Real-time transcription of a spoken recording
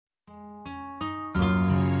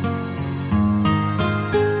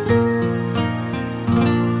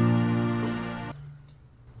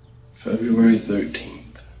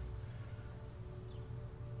13th.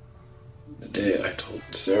 The day I told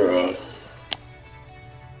Sarah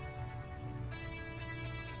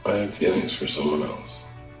I had feelings for someone else.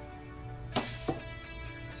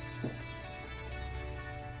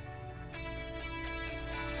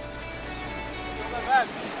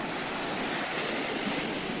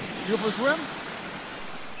 You go for a swim?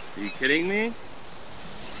 Are you kidding me?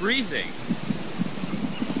 It's freezing.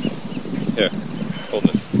 Here, hold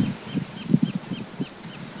this.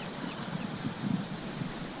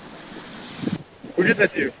 Who did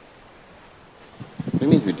that to you? What do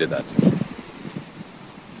you mean who did that to me?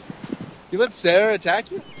 You let Sarah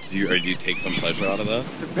attack you? Do you take some pleasure out of that?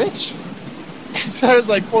 The bitch. Sarah's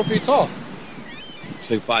like 4 feet tall.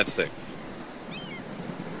 She's like 5'6".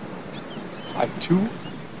 5'2"?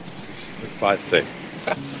 She's like 5'6".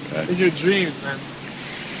 Okay. In your dreams, man.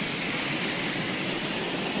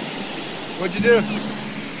 What'd you do?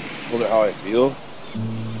 Told her how I feel.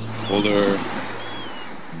 Told her...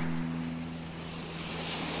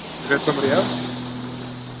 Is that somebody else?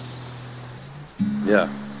 Yeah.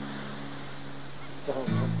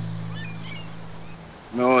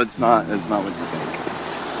 No, it's not. It's not what you think.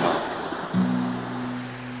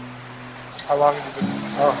 How long have you been?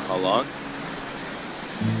 Oh. How long?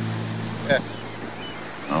 Yeah.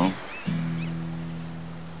 No.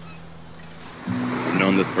 I've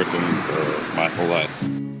known this person for my whole life.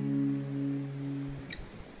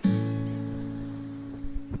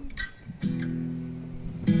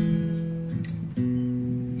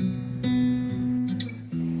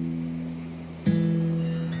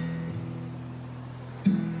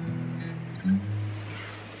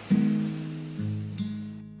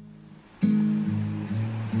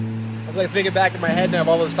 I was like thinking back in my head now of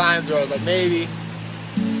all those times where I was like, maybe.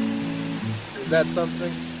 Is that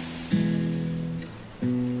something?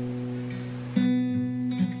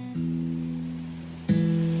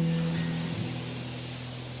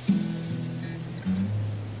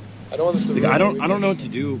 I don't want this to Like, ruin I the don't know what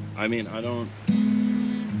weekend. to do. I mean, I don't...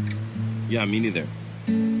 Yeah, me neither.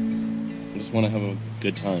 I just want to have a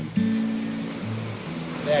good time.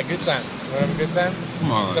 Yeah, good time. You want to have a good time?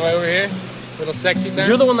 Come on. Is that why we're here? Little sexy time?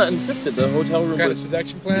 You're the one that insisted, the hotel Some room kind was... of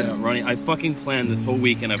seduction plan? Yeah, Ronnie, I fucking planned this whole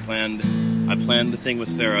weekend. I planned the thing with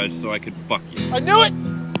Sarah so I could fuck you. I knew it!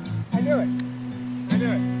 I knew it! I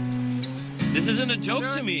knew it. This isn't a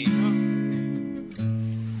joke to me.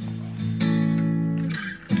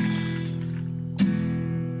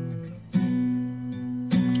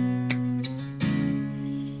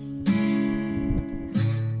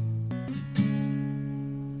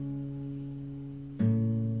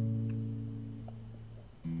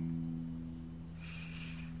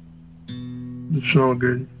 It's all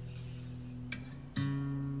good.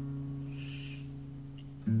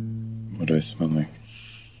 What do I smell like?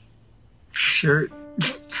 Shirt.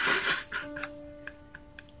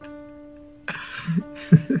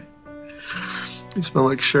 You smell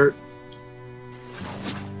like shirt.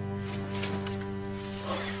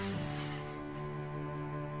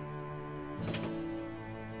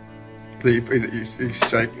 Are you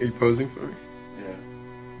posing for me? Yeah.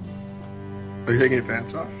 Are you taking your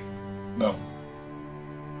pants off? No.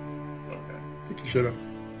 Okay. Take your shirt off.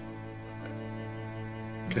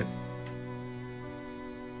 Okay.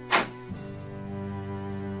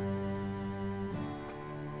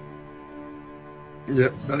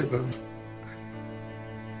 Yep, belly button.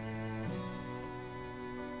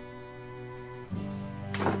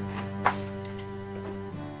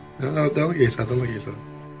 No, don't look at yourself, don't look at yourself.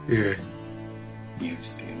 Here. You've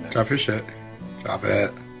seen that. Drop your shit. Drop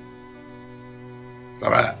it.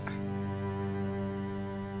 Stop it.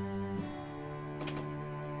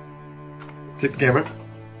 Take the camera.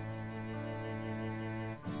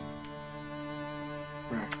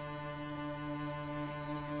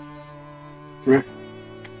 Come here.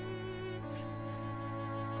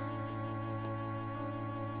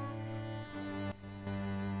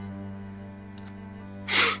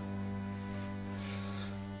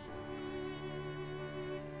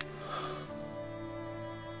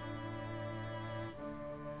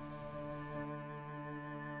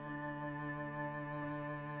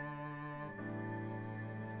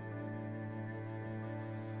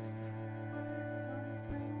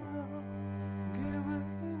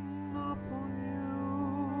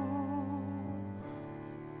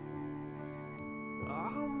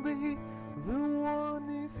 I'll be the one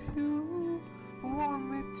if you want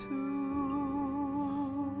me to.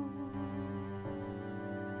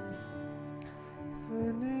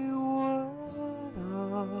 Anywhere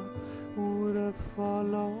I would have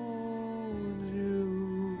followed you.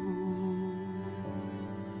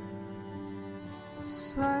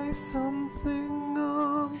 Say say something,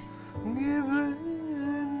 I'm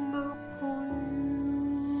giving up on you.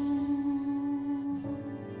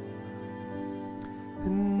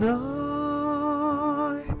 And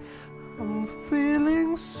I'm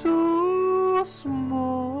feeling so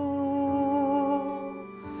small.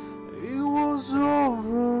 It was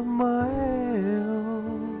over my head.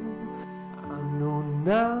 I know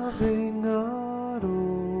nothing at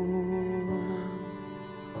all.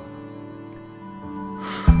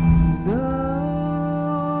 And I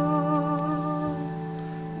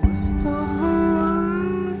stumble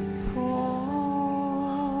and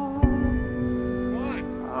fall.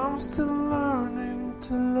 I'm still learning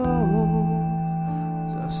to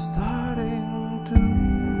love, just starting to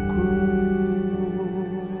grow.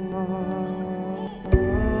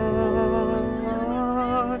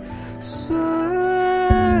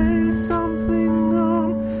 Say something,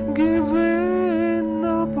 I'm giving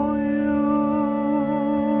up on you.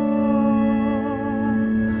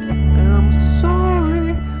 And I'm sorry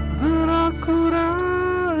that I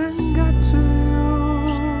couldn't get to you.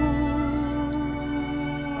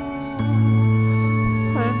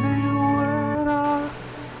 Anywhere I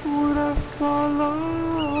would have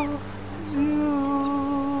followed you.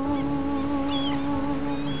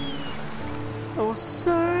 Oh,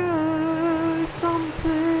 say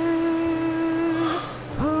something,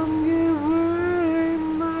 I'm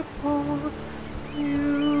giving up on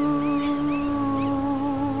you.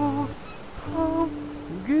 I'm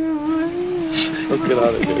giving Oh, get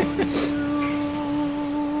out of here.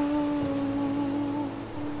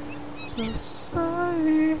 just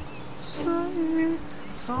say something.